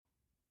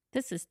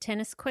This is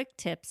Tennis Quick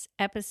Tips,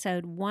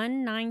 episode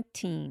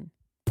 119.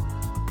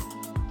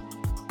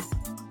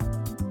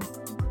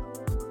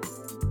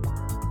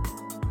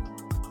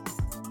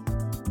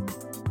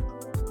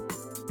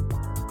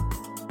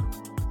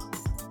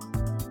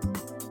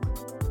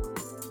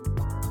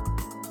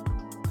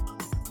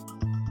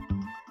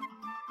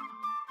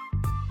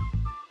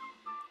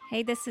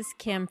 Hey, this is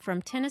Kim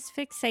from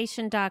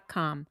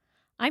TennisFixation.com.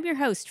 I'm your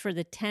host for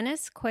the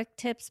Tennis Quick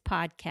Tips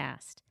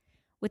podcast.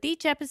 With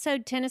each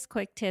episode, Tennis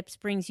Quick Tips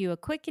brings you a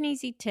quick and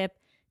easy tip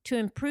to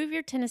improve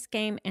your tennis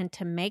game and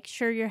to make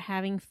sure you're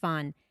having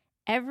fun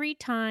every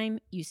time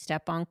you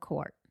step on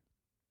court.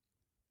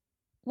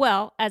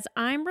 Well, as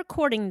I'm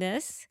recording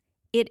this,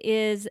 it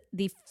is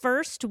the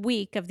first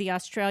week of the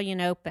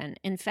Australian Open.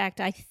 In fact,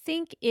 I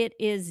think it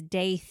is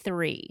day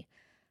 3.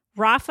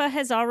 Rafa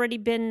has already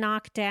been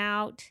knocked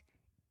out.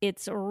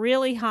 It's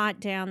really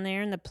hot down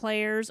there, and the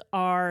players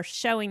are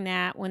showing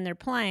that when they're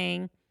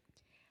playing.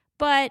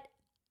 But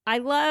I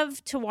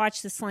love to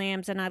watch the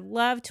slams, and I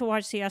love to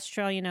watch the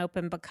Australian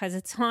Open because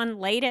it's on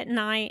late at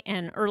night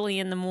and early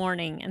in the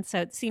morning. And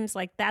so it seems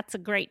like that's a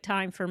great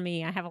time for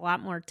me. I have a lot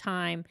more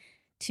time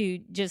to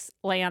just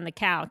lay on the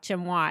couch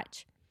and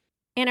watch.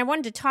 And I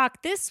wanted to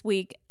talk this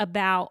week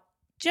about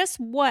just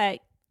what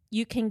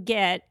you can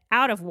get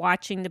out of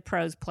watching the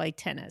pros play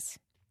tennis.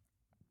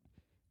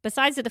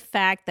 Besides the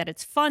fact that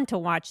it's fun to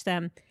watch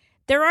them,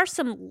 there are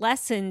some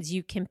lessons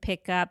you can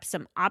pick up,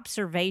 some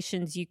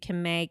observations you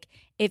can make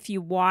if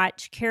you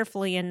watch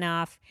carefully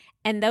enough.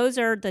 And those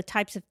are the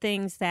types of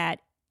things that,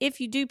 if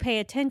you do pay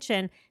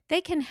attention, they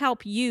can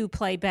help you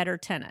play better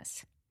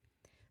tennis.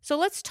 So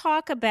let's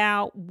talk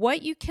about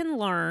what you can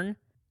learn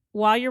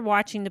while you're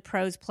watching the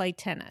pros play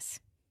tennis.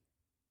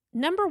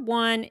 Number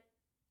 1,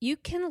 you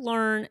can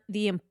learn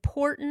the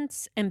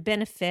importance and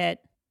benefit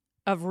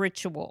of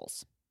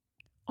rituals.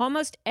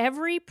 Almost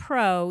every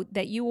pro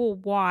that you will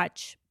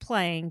watch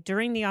playing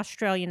during the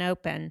Australian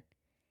Open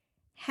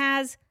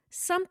has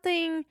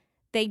something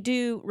they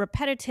do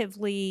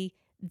repetitively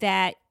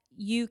that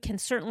you can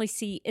certainly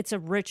see it's a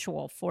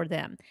ritual for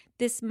them.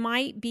 This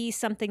might be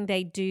something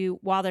they do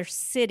while they're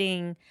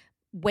sitting,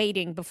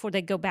 waiting before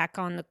they go back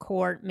on the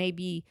court,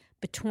 maybe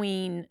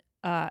between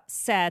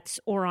sets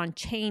or on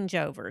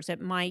changeovers. It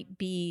might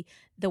be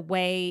the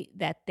way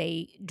that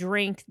they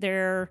drink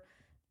their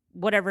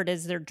whatever it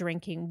is they're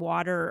drinking,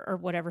 water or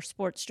whatever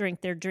sports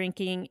drink they're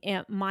drinking.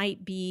 It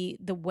might be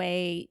the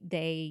way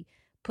they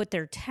put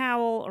their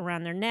towel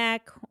around their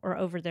neck or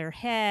over their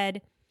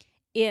head.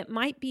 It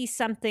might be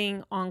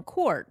something on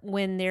court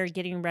when they're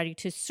getting ready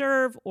to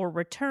serve or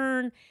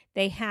return.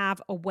 They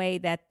have a way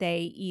that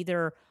they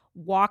either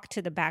walk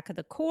to the back of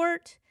the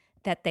court,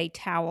 that they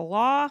towel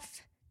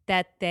off,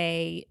 that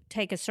they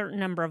take a certain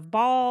number of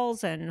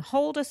balls and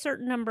hold a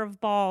certain number of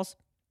balls.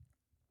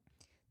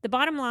 The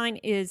bottom line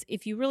is,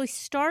 if you really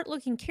start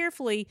looking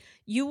carefully,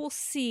 you will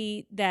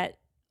see that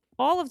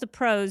all of the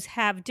pros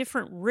have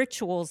different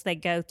rituals they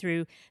go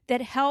through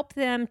that help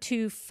them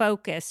to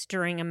focus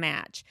during a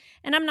match.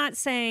 And I'm not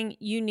saying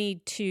you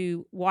need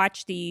to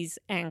watch these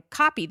and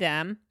copy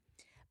them,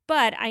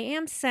 but I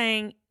am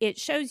saying it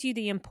shows you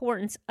the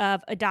importance of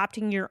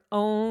adopting your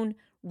own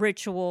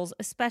rituals,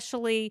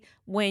 especially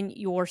when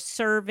you're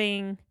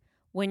serving,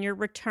 when you're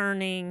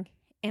returning,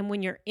 and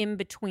when you're in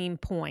between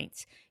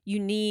points. You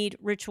need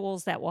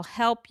rituals that will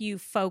help you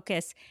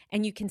focus,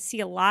 and you can see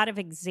a lot of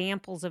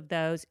examples of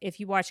those if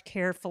you watch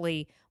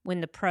carefully when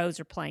the pros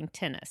are playing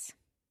tennis.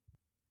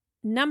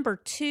 Number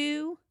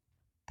 2,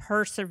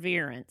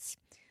 perseverance.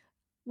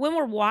 When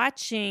we're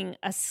watching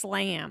a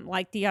slam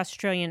like the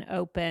Australian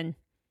Open,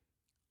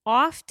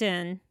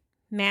 often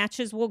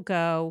matches will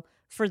go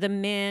for the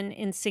men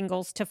in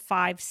singles to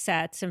 5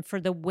 sets and for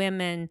the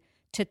women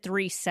to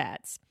 3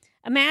 sets.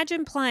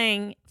 Imagine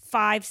playing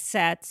 5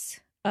 sets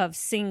of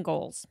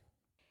singles.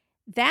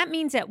 That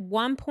means at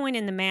one point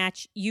in the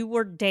match, you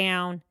were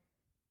down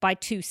by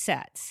 2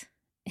 sets.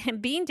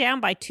 And being down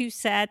by 2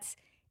 sets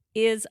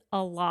is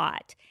a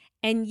lot.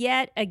 And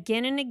yet,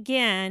 again and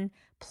again,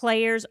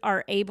 players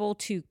are able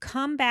to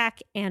come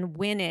back and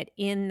win it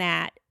in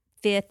that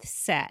 5th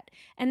set.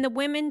 And the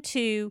women,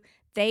 too,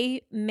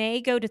 they may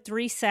go to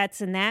 3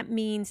 sets, and that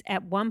means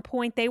at one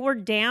point they were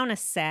down a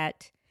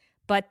set,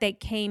 but they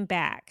came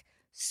back.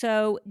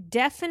 So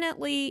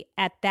definitely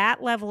at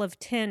that level of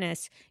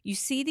tennis, you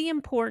see the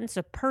importance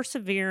of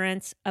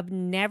perseverance, of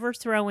never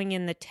throwing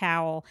in the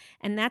towel,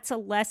 and that's a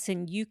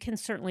lesson you can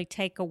certainly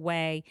take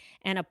away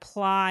and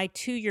apply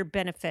to your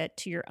benefit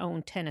to your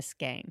own tennis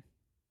game.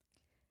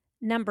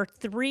 Number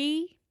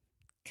 3,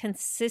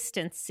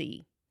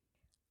 consistency.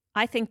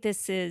 I think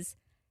this is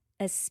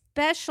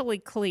especially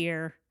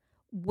clear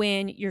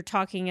when you're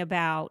talking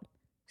about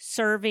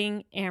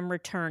serving and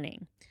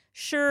returning.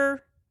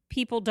 Sure,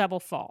 people double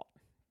fault.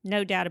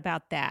 No doubt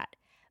about that.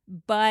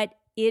 But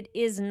it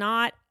is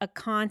not a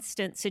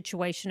constant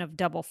situation of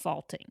double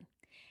faulting.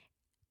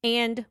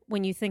 And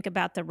when you think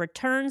about the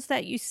returns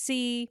that you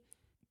see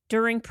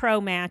during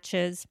pro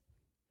matches,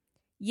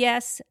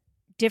 yes,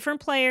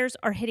 different players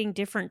are hitting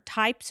different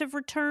types of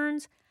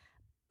returns,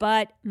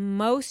 but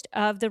most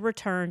of the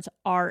returns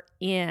are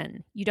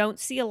in. You don't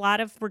see a lot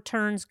of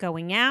returns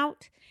going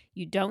out.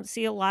 You don't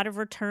see a lot of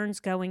returns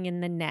going in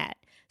the net.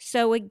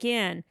 So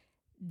again,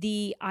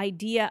 the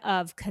idea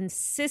of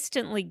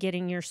consistently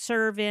getting your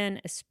serve in,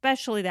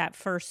 especially that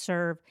first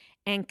serve,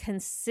 and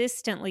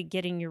consistently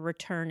getting your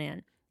return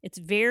in. It's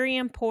very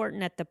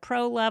important at the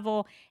pro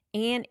level,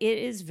 and it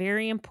is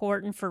very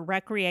important for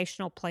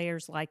recreational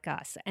players like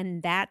us.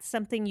 And that's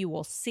something you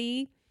will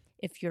see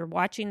if you're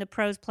watching the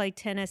pros play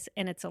tennis,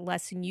 and it's a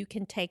lesson you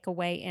can take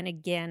away and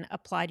again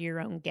apply to your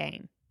own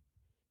game.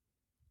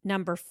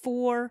 Number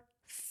 4,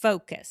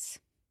 focus.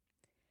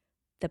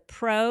 The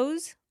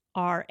pros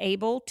are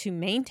able to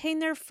maintain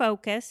their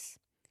focus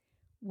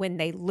when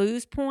they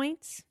lose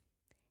points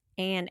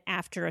and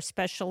after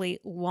especially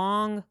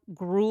long,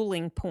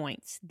 grueling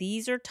points.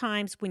 These are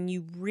times when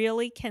you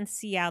really can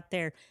see out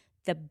there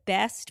the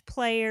best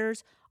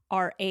players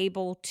are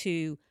able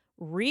to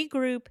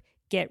regroup,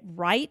 get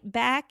right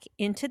back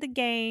into the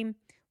game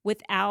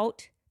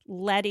without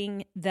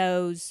letting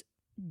those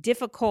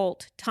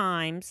difficult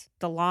times,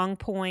 the long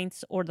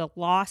points or the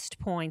lost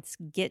points,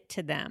 get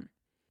to them.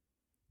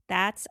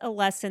 That's a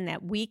lesson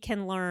that we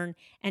can learn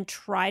and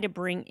try to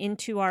bring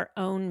into our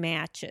own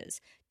matches,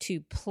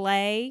 to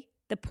play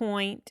the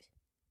point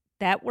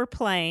that we're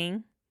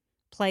playing,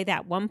 play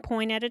that one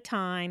point at a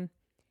time,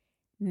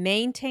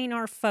 maintain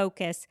our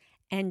focus,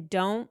 and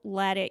don't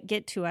let it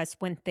get to us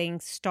when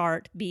things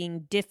start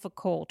being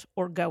difficult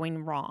or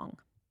going wrong.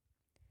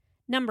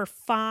 Number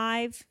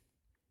 5,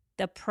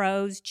 the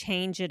pros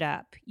change it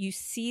up. You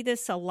see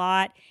this a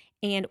lot,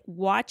 and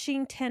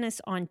watching tennis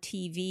on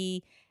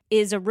TV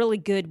is a really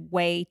good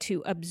way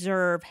to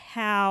observe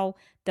how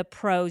the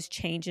pros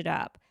change it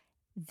up.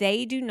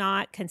 They do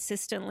not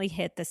consistently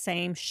hit the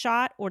same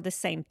shot or the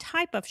same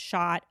type of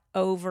shot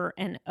over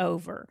and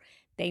over.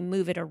 They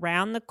move it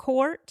around the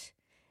court.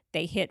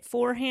 They hit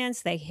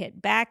forehands, they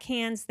hit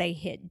backhands, they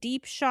hit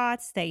deep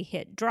shots, they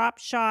hit drop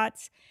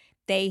shots,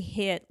 they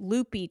hit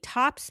loopy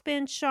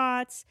topspin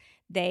shots,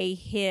 they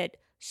hit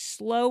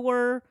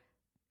slower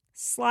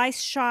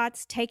slice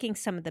shots, taking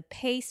some of the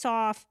pace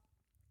off.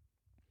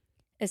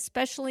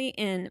 Especially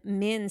in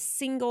men's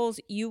singles,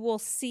 you will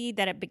see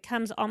that it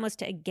becomes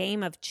almost a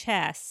game of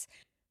chess,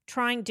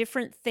 trying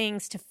different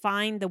things to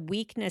find the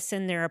weakness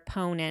in their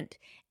opponent.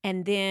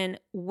 And then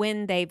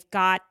when they've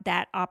got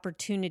that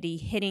opportunity,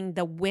 hitting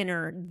the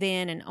winner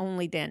then and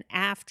only then,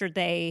 after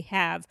they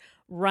have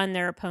run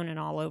their opponent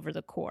all over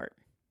the court.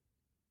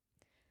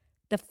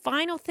 The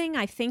final thing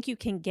I think you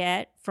can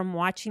get from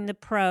watching the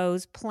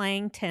pros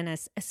playing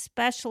tennis,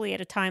 especially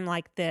at a time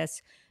like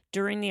this,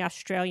 during the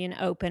Australian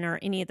Open or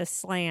any of the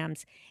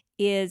slams,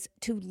 is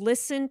to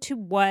listen to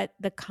what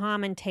the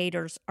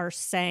commentators are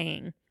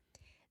saying.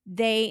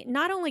 They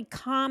not only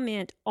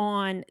comment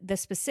on the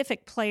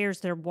specific players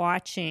they're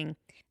watching,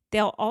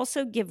 they'll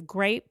also give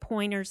great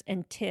pointers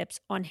and tips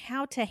on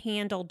how to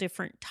handle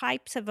different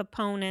types of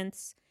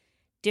opponents,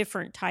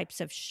 different types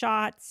of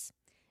shots,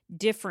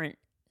 different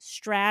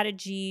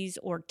strategies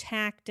or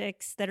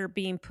tactics that are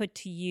being put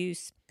to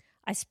use.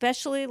 I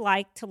especially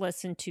like to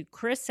listen to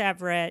Chris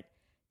Everett,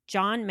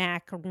 John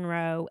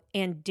McEnroe,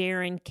 and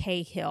Darren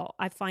Cahill.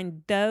 I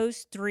find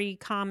those 3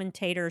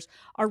 commentators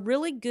are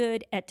really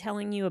good at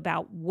telling you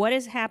about what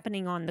is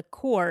happening on the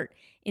court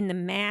in the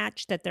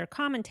match that they're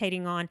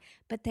commentating on,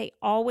 but they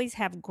always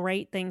have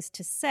great things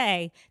to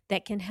say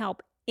that can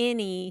help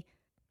any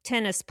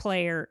tennis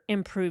player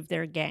improve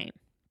their game.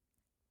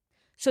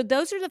 So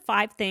those are the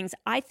 5 things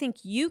I think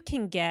you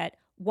can get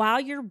while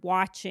you're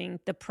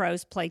watching the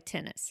pros play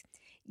tennis.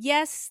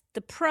 Yes,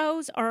 the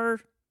pros are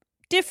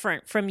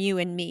different from you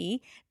and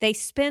me. They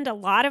spend a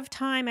lot of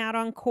time out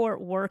on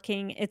court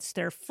working. It's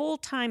their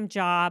full-time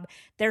job.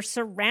 They're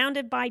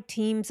surrounded by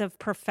teams of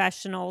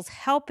professionals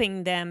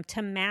helping them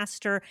to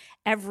master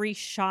every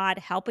shot,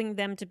 helping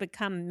them to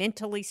become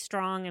mentally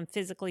strong and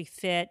physically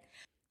fit.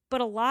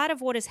 But a lot of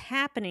what is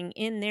happening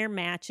in their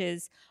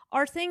matches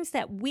are things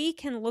that we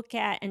can look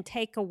at and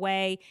take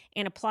away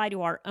and apply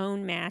to our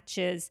own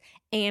matches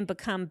and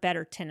become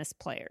better tennis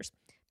players.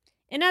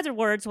 In other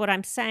words, what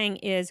I'm saying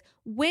is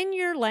when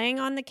you're laying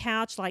on the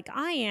couch like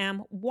I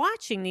am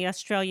watching the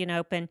Australian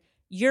Open,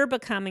 you're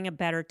becoming a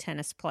better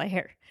tennis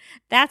player.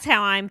 That's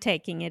how I'm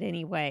taking it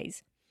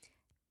anyways.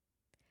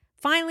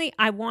 Finally,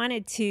 I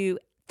wanted to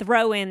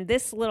throw in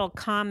this little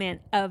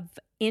comment of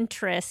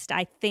interest.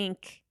 I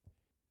think,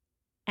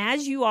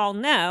 as you all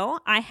know,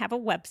 I have a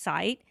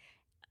website,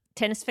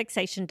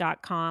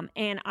 tennisfixation.com,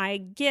 and I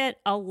get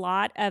a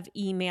lot of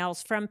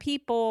emails from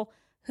people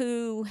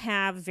who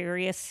have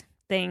various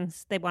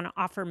things they want to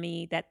offer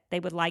me that they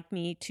would like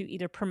me to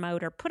either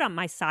promote or put on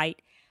my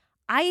site.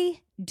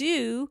 I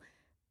do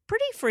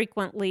pretty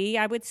frequently,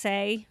 I would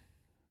say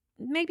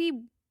maybe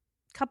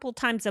a couple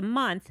times a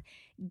month,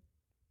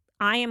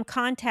 I am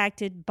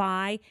contacted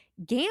by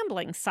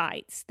gambling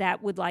sites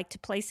that would like to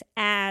place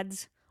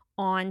ads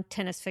on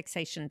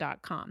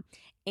tennisfixation.com.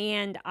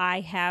 And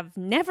I have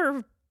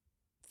never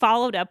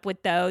followed up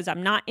with those.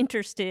 I'm not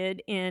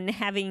interested in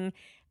having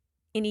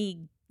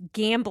any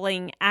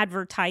gambling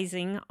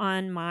advertising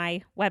on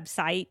my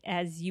website.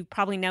 As you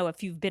probably know,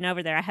 if you've been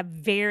over there, I have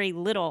very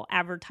little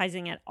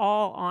advertising at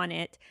all on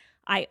it.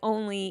 I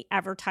only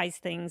advertise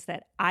things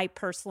that I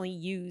personally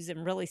use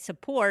and really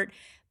support.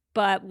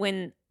 But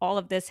when all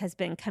of this has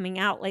been coming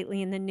out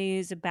lately in the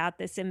news about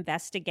this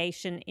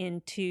investigation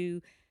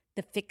into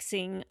the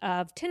fixing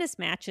of tennis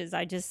matches,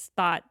 I just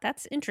thought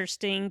that's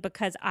interesting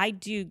because I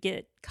do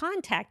get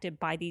contacted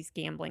by these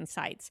gambling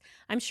sites.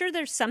 I'm sure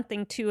there's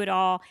something to it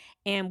all,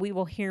 and we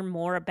will hear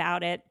more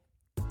about it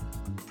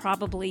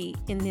probably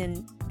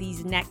in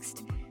these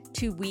next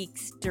 2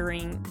 weeks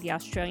during the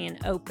Australian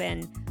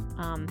Open.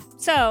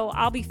 So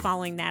I'll be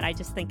following that. I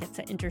just think it's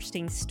an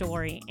interesting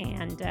story,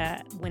 and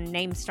when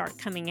names start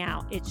coming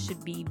out, it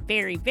should be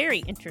very, very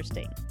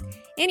interesting.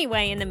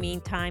 Anyway, in the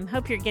meantime,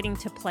 hope you're getting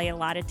to play a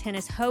lot of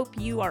tennis. Hope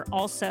you are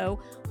also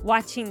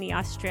watching the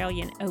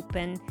Australian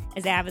Open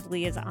as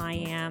avidly as I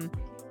am.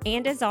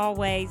 And as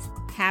always,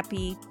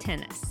 happy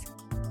tennis.